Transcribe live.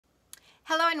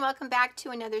Hello and welcome back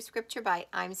to another Scripture Bite.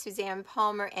 I'm Suzanne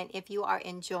Palmer, and if you are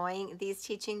enjoying these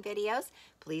teaching videos,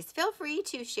 please feel free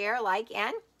to share, like,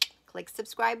 and click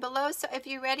subscribe below. So if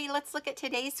you're ready, let's look at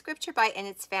today's Scripture Bite, and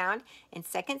it's found in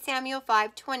 2 Samuel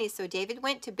 5:20. So David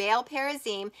went to Baal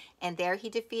Perizim, and there he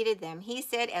defeated them. He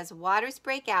said, as waters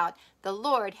break out, the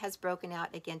Lord has broken out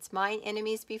against mine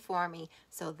enemies before me.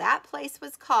 So that place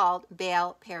was called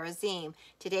Baal Perizim.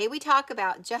 Today we talk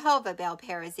about Jehovah Baal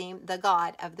Perizim, the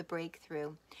God of the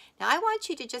breakthrough. Now I want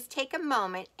you to just take a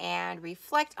moment and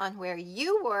reflect on where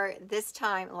you were this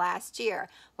time last year.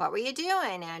 What were you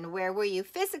doing, and where were you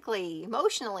physically,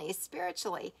 emotionally,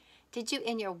 spiritually? Did you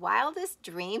in your wildest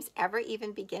dreams ever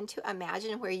even begin to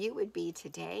imagine where you would be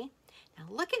today? Now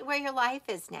look at where your life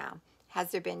is now.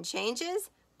 Has there been changes?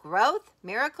 Growth,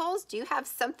 miracles? Do you have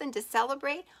something to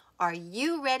celebrate? Are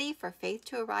you ready for faith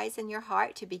to arise in your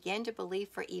heart to begin to believe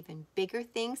for even bigger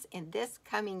things in this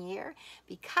coming year?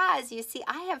 Because you see,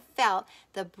 I have felt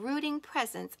the brooding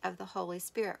presence of the Holy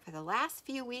Spirit for the last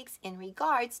few weeks in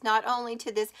regards not only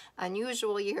to this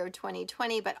unusual year of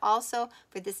 2020, but also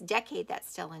for this decade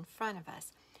that's still in front of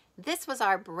us. This was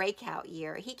our breakout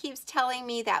year. He keeps telling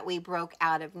me that we broke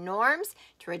out of norms,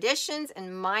 traditions,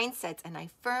 and mindsets, and I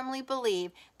firmly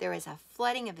believe there is a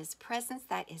flooding of His presence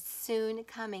that is soon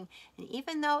coming. And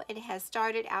even though it has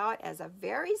started out as a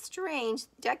very strange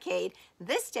decade,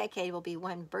 this decade will be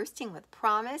one bursting with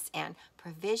promise and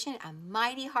provision, a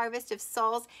mighty harvest of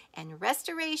souls and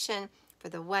restoration for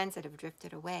the ones that have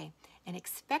drifted away. And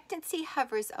expectancy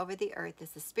hovers over the earth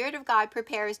as the Spirit of God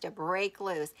prepares to break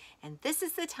loose. And this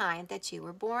is the time that you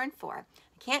were born for.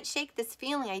 I can't shake this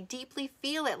feeling. I deeply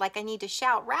feel it, like I need to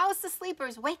shout, rouse the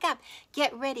sleepers, wake up,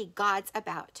 get ready, God's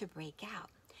about to break out.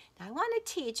 Now I want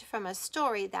to teach from a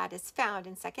story that is found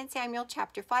in 2 Samuel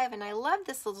chapter 5. And I love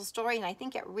this little story, and I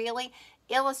think it really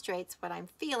illustrates what I'm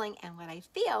feeling and what I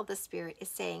feel the Spirit is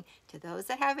saying to those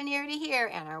that have an ear to hear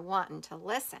and are wanting to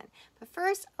listen. But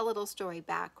first, a little story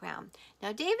background.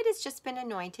 Now, David has just been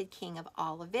anointed king of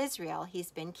all of Israel.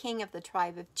 He's been king of the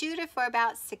tribe of Judah for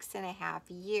about 6.5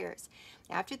 years.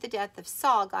 After the death of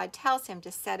Saul, God tells him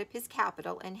to set up his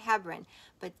capital in Hebron.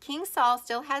 But King Saul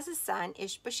still has a son,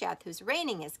 Ishbosheth, who's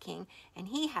reigning as king, and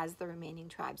he has the remaining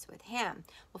tribes with him.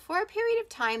 Well, for a period of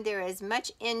time, there is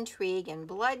much intrigue and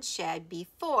bloodshed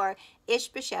before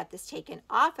Ishbosheth is taken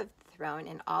off of the throne,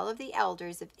 and all of the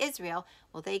elders of Israel,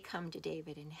 well, they come to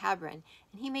David in Hebron,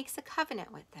 and he makes a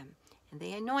covenant with them. And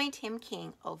they anoint him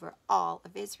king over all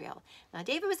of Israel. Now,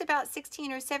 David was about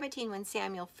 16 or 17 when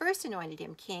Samuel first anointed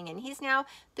him king, and he's now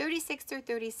 36 or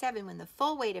 37 when the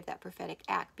full weight of that prophetic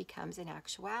act becomes an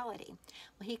actuality.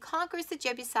 Well, he conquers the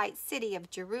Jebusite city of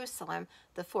Jerusalem,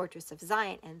 the fortress of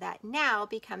Zion, and that now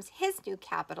becomes his new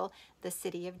capital, the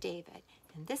city of David.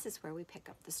 And this is where we pick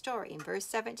up the story. In verse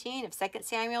 17 of 2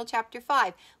 Samuel chapter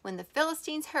 5, when the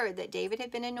Philistines heard that David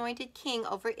had been anointed king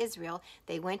over Israel,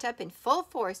 they went up in full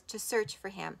force to search for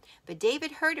him. But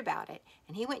David heard about it,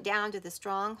 and he went down to the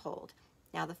stronghold.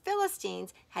 Now the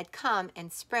Philistines had come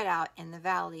and spread out in the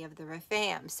valley of the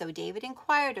Rephaim. So David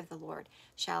inquired of the Lord,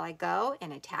 "Shall I go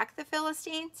and attack the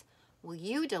Philistines? Will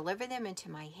you deliver them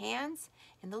into my hands?"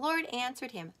 And the Lord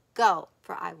answered him, "Go,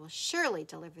 for I will surely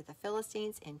deliver the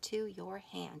Philistines into your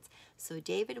hands." So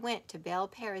David went to Baal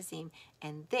Perizim,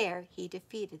 and there he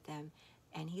defeated them.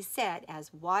 And he said,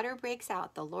 as water breaks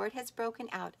out, the Lord has broken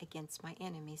out against my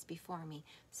enemies before me.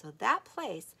 So that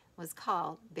place was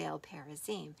called Baal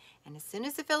Perizim. And as soon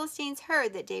as the Philistines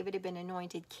heard that David had been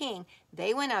anointed king,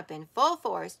 they went up in full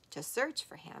force to search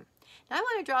for him. Now I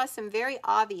want to draw some very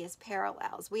obvious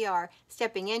parallels. We are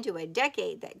stepping into a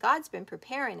decade that God's been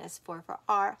preparing us for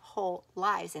our whole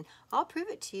lives, and I'll prove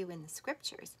it to you in the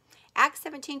scriptures. Acts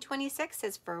 17:26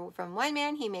 says, from one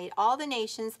man he made all the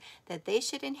nations that they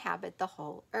should inhabit the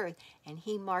whole earth, and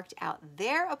he marked out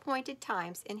their appointed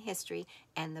times in history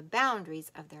and the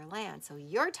boundaries of their land. So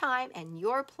your time and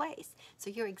your place. So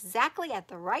you're exactly at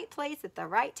the right place at the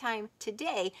right time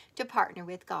today to partner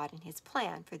with God in His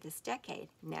plan for this decade.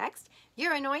 Next,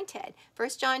 you're anointed. 1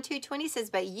 John 2:20 says,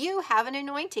 but you have an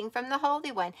anointing from the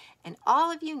Holy One, and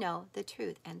all of you know the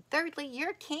truth. And thirdly,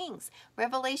 you're kings.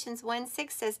 Revelations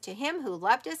 1:6 says, to Him who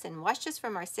loved us and washed us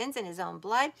from our sins in His own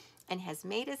blood, and has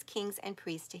made us kings and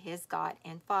priests to His God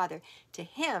and Father. To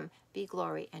Him be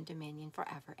glory and dominion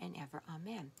forever and ever.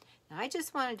 Amen. Now, I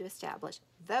just wanted to establish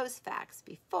those facts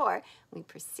before we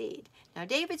proceed. Now,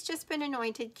 David's just been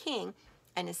anointed king,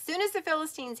 and as soon as the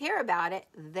Philistines hear about it,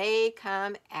 they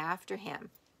come after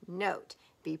him. Note,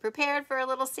 Be prepared for a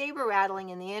little saber rattling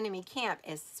in the enemy camp,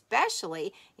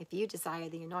 especially if you desire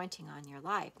the anointing on your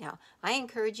life. Now, I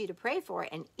encourage you to pray for it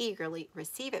and eagerly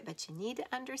receive it, but you need to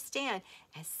understand,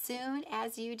 as soon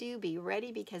as you do, be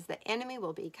ready, because the enemy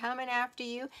will be coming after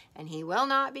you, and he will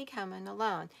not be coming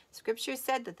alone. Scripture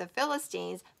said that the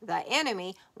Philistines, the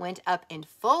enemy, went up in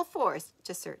full force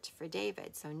to search for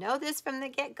David. So know this from the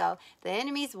get-go. The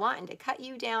enemy's wanting to cut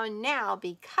you down now,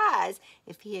 because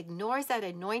if he ignores that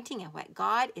anointing and what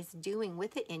God is doing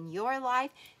with it in your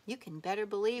life, you can better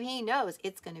believe he knows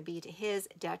it's going to be to his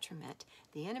detriment.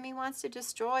 The enemy wants to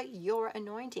destroy your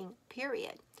anointing,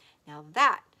 period. Now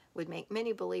that would make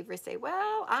many believers say,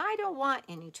 well, I don't want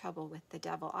any trouble with the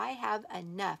devil. I have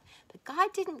enough. But God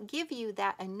didn't give you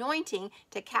that anointing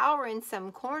to cower in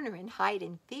some corner and hide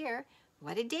in fear.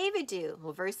 What did David do?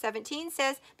 Well, verse 17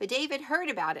 says, but David heard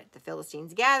about it, the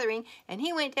Philistines gathering, and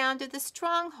he went down to the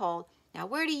stronghold. Now,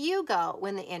 where do you go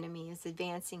when the enemy is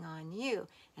advancing on you?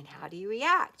 And how do you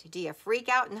react? Do you freak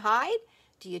out and hide?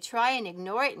 Do you try and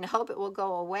ignore it and hope it will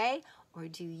go away? Or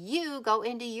do you go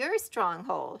into your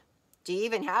stronghold? Do you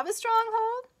even have a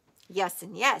stronghold? Yes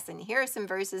and yes, and here are some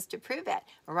verses to prove it.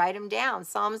 Write them down.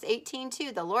 Psalms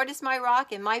 18:2, the Lord is my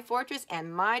rock and my fortress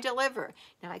and my deliverer.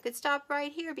 Now I could stop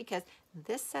right here because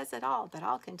this says it all, but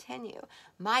I'll continue.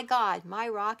 My God, my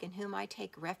rock in whom I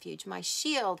take refuge, my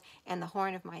shield and the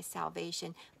horn of my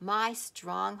salvation, my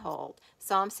stronghold.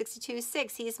 Psalm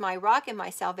 62:6, he is my rock and my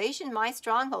salvation, my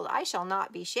stronghold. I shall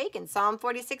not be shaken. Psalm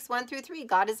 46:1-3,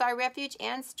 God is our refuge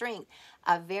and strength,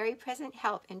 a very present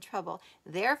help in trouble.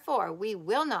 Therefore, we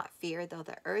will not fear, though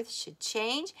the earth should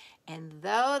change, and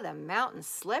though the mountains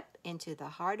slip into the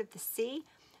heart of the sea,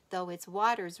 though its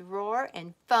waters roar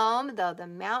and foam, though the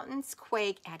mountains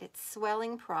quake at its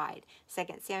swelling pride.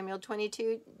 2 Samuel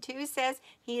 22:2 says,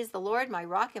 he is the Lord, my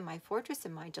rock and my fortress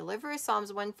and my deliverer.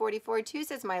 Psalms 144:2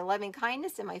 says, my loving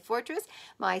kindness and my fortress,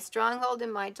 my stronghold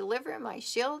and my deliverer, my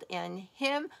shield, in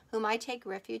him whom I take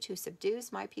refuge, who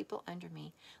subdues my people under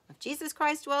me. If Jesus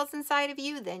Christ dwells inside of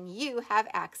you, then you have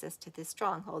access to this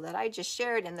stronghold that I just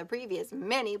shared in the previous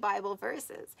many Bible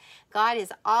verses. God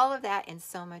is all of that and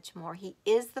so much more. He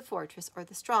is the fortress or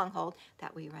the stronghold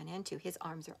that we run into. His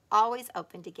arms are always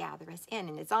open to gather us in,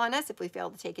 and it's on us if we fail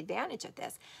to take advantage of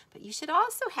this. But you should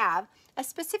also have a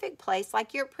specific place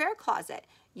like your prayer closet,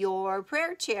 your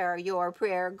prayer chair, your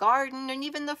prayer garden, and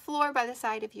even the floor by the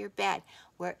side of your bed.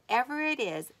 Wherever it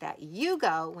is that you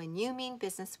go when you mean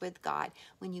business with God,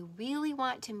 when you really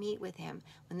want to meet with him,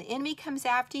 when the enemy comes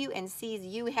after you and sees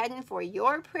you heading for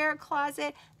your prayer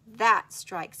closet, that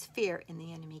strikes fear in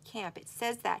the enemy camp. It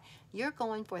says that you're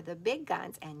going for the big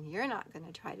guns and you're not going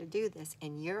to try to do this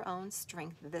in your own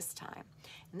strength this time.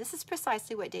 And this is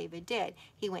precisely what David did.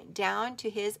 He went down to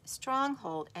his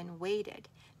stronghold and waited.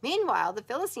 Meanwhile, the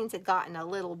Philistines had gotten a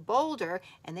little bolder,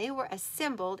 and they were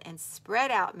assembled and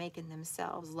spread out, making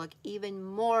themselves look even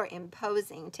more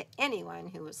imposing to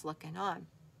anyone who was looking on.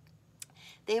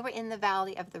 They were in the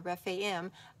valley of the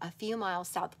Rephaim, a few miles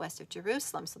southwest of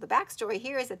Jerusalem. So the backstory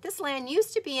here is that this land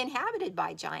used to be inhabited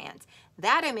by giants.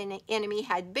 That enemy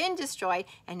had been destroyed,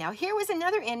 and now here was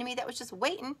another enemy that was just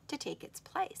waiting to take its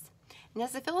place. And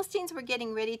as the Philistines were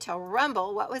getting ready to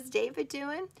rumble, what was David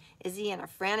doing? Is he in a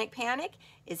frantic panic?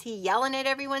 Is he yelling at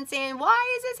everyone saying,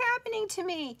 why is this happening to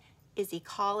me? Is he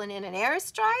calling in an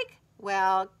airstrike?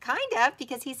 Well, kind of,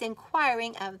 because he's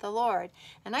inquiring of the Lord.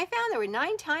 And I found there were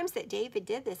 9 times that David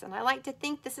did this, and I like to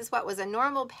think this is what was a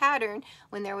normal pattern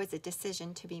when there was a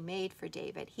decision to be made for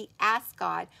David. He asked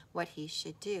God what he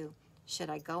should do. Should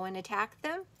I go and attack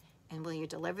them? And will you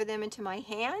deliver them into my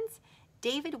hands?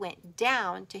 David went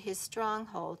down to his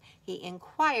stronghold. He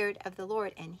inquired of the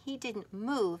Lord, and he didn't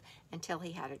move until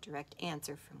he had a direct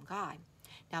answer from God.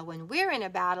 Now, when we're in a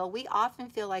battle, we often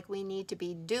feel like we need to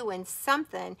be doing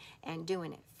something and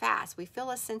doing it fast. We feel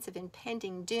a sense of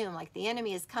impending doom, like the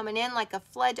enemy is coming in like a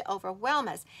flood to overwhelm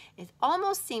us. It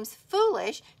almost seems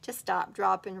foolish to stop,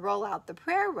 drop, and roll out the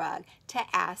prayer rug, to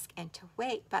ask and to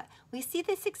wait. But we see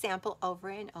this example over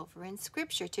and over in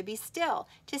Scripture: to be still,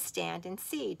 to stand and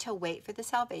see, to wait for the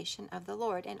salvation of the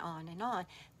Lord, and on and on.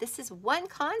 This is one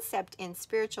concept in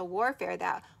spiritual warfare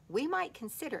that we might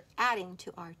consider adding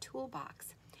to our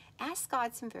toolbox. Ask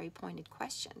God some very pointed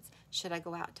questions. Should I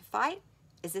go out to fight?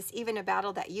 Is this even a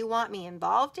battle that you want me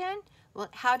involved in? Well,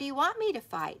 how do you want me to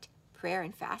fight? Prayer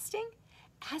and fasting?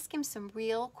 Ask him some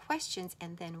real questions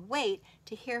and then wait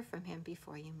to hear from him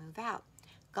before you move out.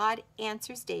 God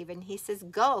answers David, and he says,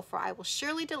 go, for I will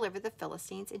surely deliver the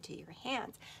Philistines into your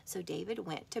hands. So David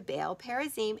went to Baal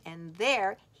Perizim, and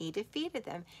there he defeated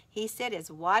them. He said, as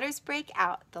waters break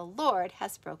out, the Lord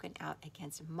has broken out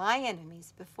against my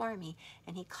enemies before me.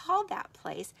 And he called that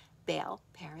place Baal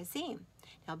Perizim.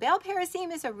 Now, Baal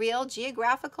Perizim is a real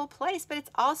geographical place, but it's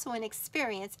also an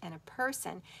experience and a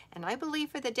person. And I believe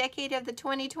for the decade of the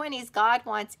 2020s, God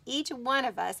wants each one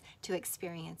of us to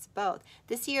experience both.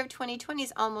 This year of 2020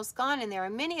 is almost gone, and there are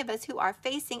many of us who are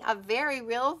facing a very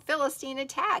real Philistine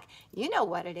attack. You know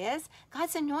what it is.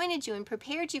 God's anointed you and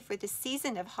prepared you for the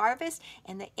season of harvest,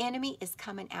 and the enemy is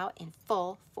coming out in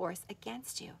full force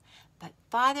against you. But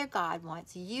Father God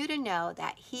wants you to know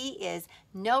that He is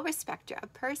no respecter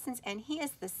of persons, and He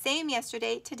is the same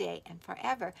yesterday, today, and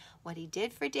forever. What He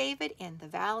did for David in the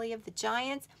valley of the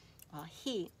giants, well,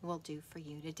 He will do for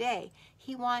you today.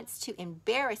 He wants to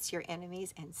embarrass your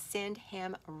enemies and send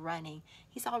him running.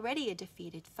 He's already a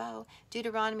defeated foe.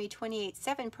 Deuteronomy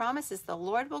 28:7 promises the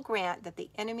Lord will grant that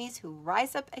the enemies who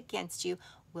rise up against you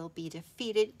will be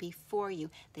defeated before you.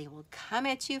 They will come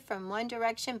at you from one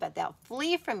direction, but they'll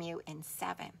flee from you in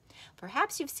 7.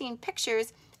 Perhaps you've seen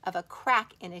pictures of a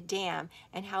crack in a dam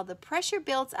and how the pressure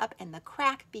builds up and the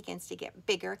crack begins to get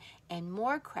bigger and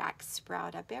more cracks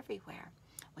sprout up everywhere.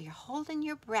 Well, you're holding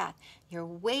your breath. You're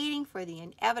waiting for the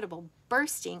inevitable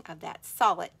bursting of that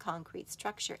solid concrete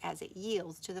structure as it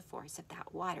yields to the force of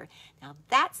that water. Now,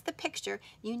 that's the picture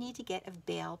you need to get of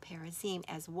Baal Perizim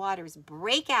as waters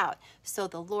break out, so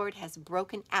the Lord has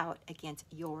broken out against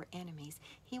your enemies.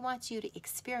 He wants you to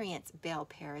experience Baal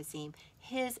Perizim,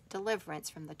 His deliverance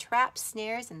from the traps,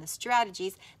 snares, and the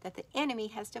strategies that the enemy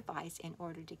has devised in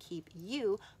order to keep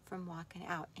you from walking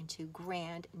out into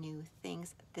grand new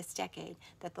things this decade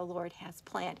that the Lord has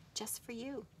planned just for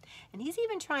you. And He's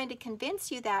even trying to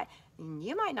convince you that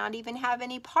you might not even have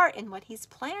any part in what He's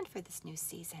planned for this new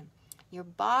season. You're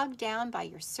bogged down by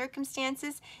your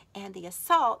circumstances and the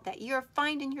assault that you're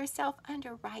finding yourself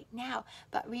under right now.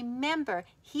 But remember,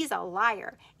 He's a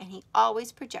liar, and he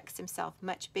always projects himself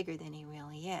much bigger than he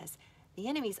really is. The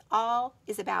enemy's all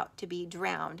is about to be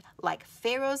drowned like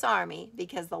Pharaoh's army,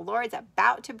 because the Lord's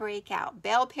about to break out.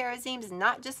 Baal Perizim is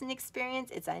not just an experience,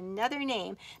 it's another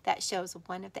name that shows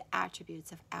one of the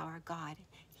attributes of our God.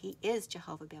 He is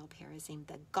Jehovah Baal Perizim,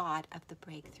 the God of the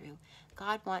breakthrough.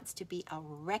 God wants to be a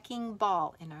wrecking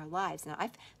ball in our lives. Now,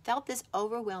 I've felt this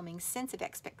overwhelming sense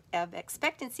of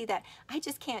expectancy that I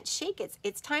just can't shake.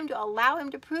 It's time to allow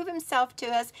Him to prove Himself to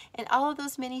us in all of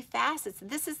those many facets.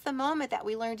 This is the moment that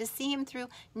we learn to see Him through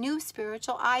new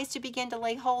spiritual eyes, to begin to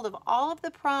lay hold of all of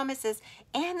the promises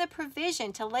and the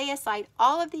provision, to lay aside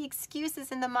all of the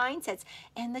excuses and the mindsets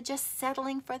and the just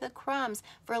settling for the crumbs,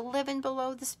 for living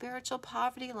below the spiritual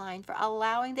poverty line, for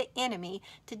allowing the enemy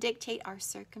to dictate our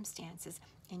circumstances.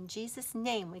 In Jesus'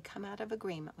 name, we come out of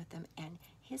agreement with Him and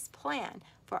His plan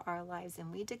for our lives,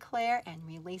 and we declare and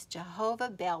release Jehovah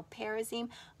Baal Perizim,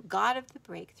 God of the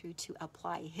breakthrough, to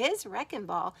apply His wrecking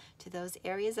ball to those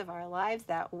areas of our lives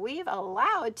that we've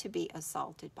allowed to be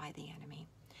assaulted by the enemy.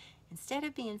 Instead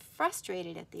of being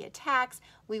frustrated at the attacks,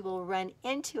 we will run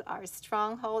into our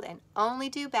stronghold and only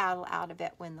do battle out of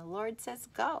it when the Lord says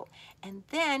go. And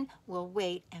then we'll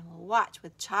wait and we'll watch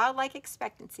with childlike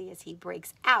expectancy as He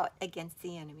breaks out against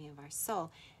the enemy of our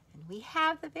soul. And we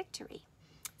have the victory.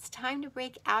 It's time to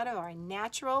break out of our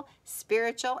natural,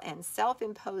 spiritual, and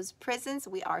self-imposed prisons.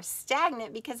 We are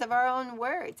stagnant because of our own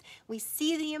words. We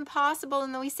see the impossible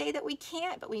and then we say that we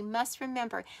can't, but we must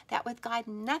remember that with God,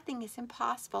 nothing is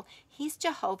impossible. He's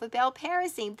Jehovah Baal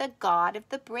Perizim, the God of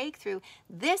the breakthrough.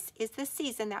 This is the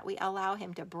season that we allow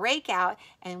Him to break out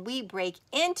and we break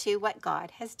into what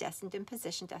God has destined and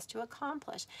positioned us to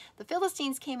accomplish. The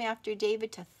Philistines came after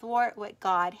David to thwart what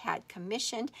God had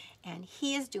commissioned, and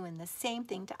He is doing the same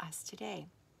thing to us today.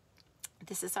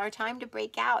 This is our time to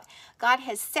break out. God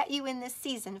has set you in this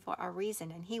season for a reason,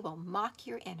 and He will mock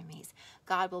your enemies.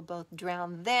 God will both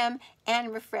drown them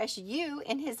and refresh you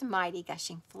in His mighty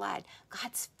gushing flood.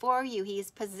 God's for you. He has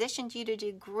positioned you to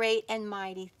do great and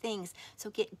mighty things.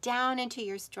 So get down into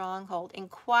your stronghold.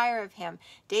 Inquire of Him.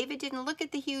 David didn't look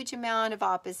at the huge amount of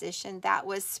opposition that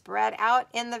was spread out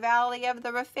in the valley of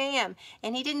the Rephaim,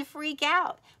 and he didn't freak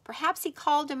out. Perhaps he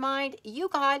called to mind, you,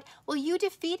 God, well, you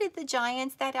defeated the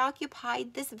giants that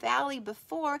occupied this valley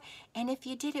before, and if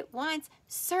you did it once,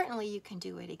 certainly you can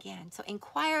do it again. So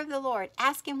inquire of the Lord.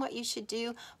 Ask Him what you should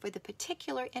do for the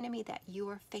particular enemy that you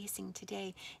are facing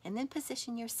today, and then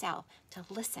position yourself to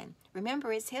listen.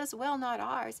 Remember, it's His will, not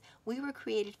ours. We were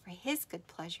created for His good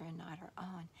pleasure and not our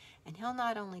own. And He'll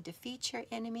not only defeat your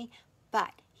enemy,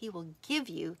 but He will give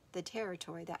you the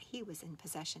territory that He was in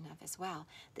possession of as well.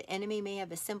 The enemy may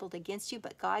have assembled against you,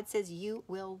 but God says you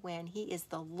will win. He is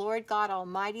the Lord God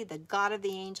Almighty, the God of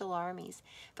the angel armies.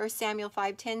 1 Samuel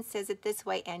 5:10 says it this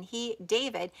way, and he,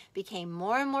 David, became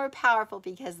more and more powerful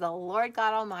because the Lord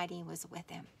God Almighty was with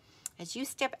him. As you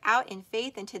step out in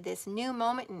faith into this new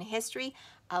moment in history,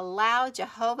 allow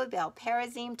Jehovah Baal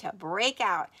Perizim to break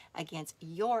out against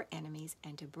your enemies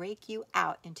and to break you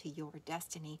out into your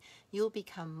destiny. You'll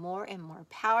become more and more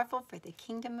powerful for the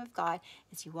kingdom of God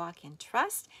as you walk in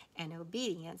trust and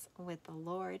obedience with the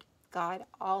Lord God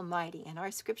Almighty. And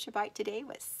our scripture bite today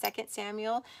was 2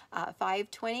 Samuel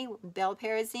 5:20, Baal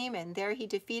Perizim, and there he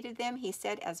defeated them. He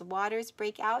said, as waters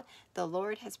break out, the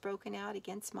Lord has broken out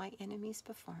against my enemies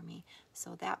before me.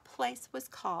 So that place was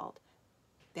called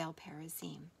Baal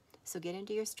Perizim. So get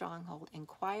into your stronghold,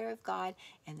 inquire of God,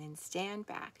 and then stand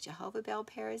back. Jehovah Baal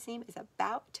Perizim is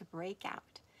about to break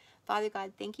out. Father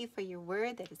God, thank you for your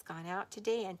word that has gone out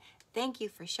today, and thank you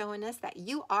for showing us that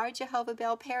you are Jehovah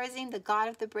Baal Perizim, the God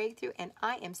of the breakthrough, and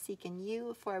I am seeking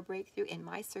you for a breakthrough in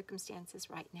my circumstances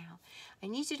right now. I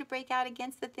need you to break out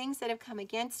against the things that have come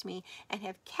against me and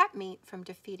have kept me from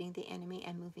defeating the enemy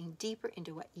and moving deeper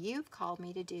into what you've called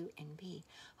me to do and be.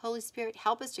 Holy Spirit,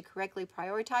 help us to correctly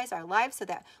prioritize our lives so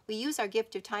that we use our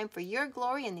gift of time for your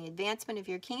glory and the advancement of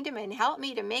your kingdom, and help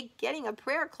me to make getting a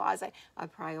prayer closet a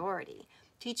priority.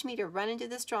 Teach me to run into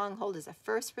the stronghold as a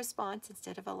first response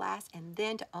instead of a last, and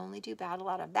then to only do battle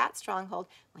out of that stronghold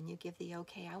when you give the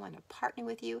okay. I want to partner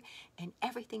with you in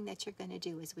everything that you're going to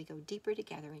do as we go deeper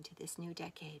together into this new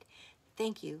decade.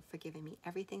 Thank you for giving me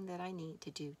everything that I need to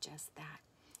do just that.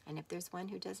 And if there's one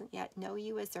who doesn't yet know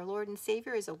you as their Lord and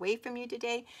Savior, is away from you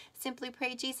today, simply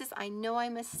pray, Jesus, I know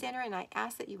I'm a sinner, and I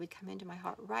ask that you would come into my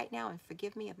heart right now and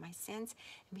forgive me of my sins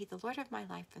and be the Lord of my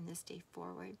life from this day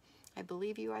forward. I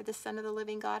believe you are the Son of the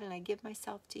living God, and I give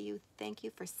myself to you. Thank you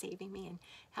for saving me, and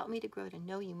help me to grow to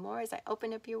know you more as I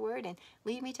open up your word, and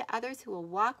lead me to others who will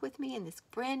walk with me in this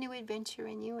brand new adventure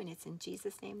in you. And it's in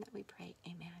Jesus' name that we pray.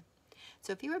 Amen.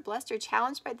 So if you were blessed or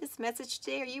challenged by this message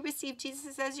today, or you received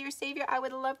Jesus as your Savior, I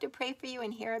would love to pray for you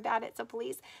and hear about it. So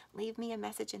please leave me a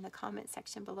message in the comment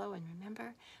section below. And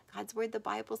remember, God's Word, the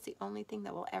Bible, is the only thing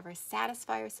that will ever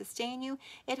satisfy or sustain you.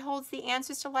 It holds the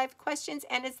answers to life questions,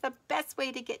 and it's the best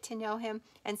way to get to know Him.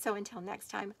 And so until next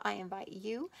time, I invite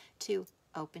you to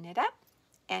open it up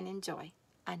and enjoy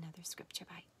another scripture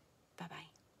bite.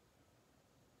 Bye-bye.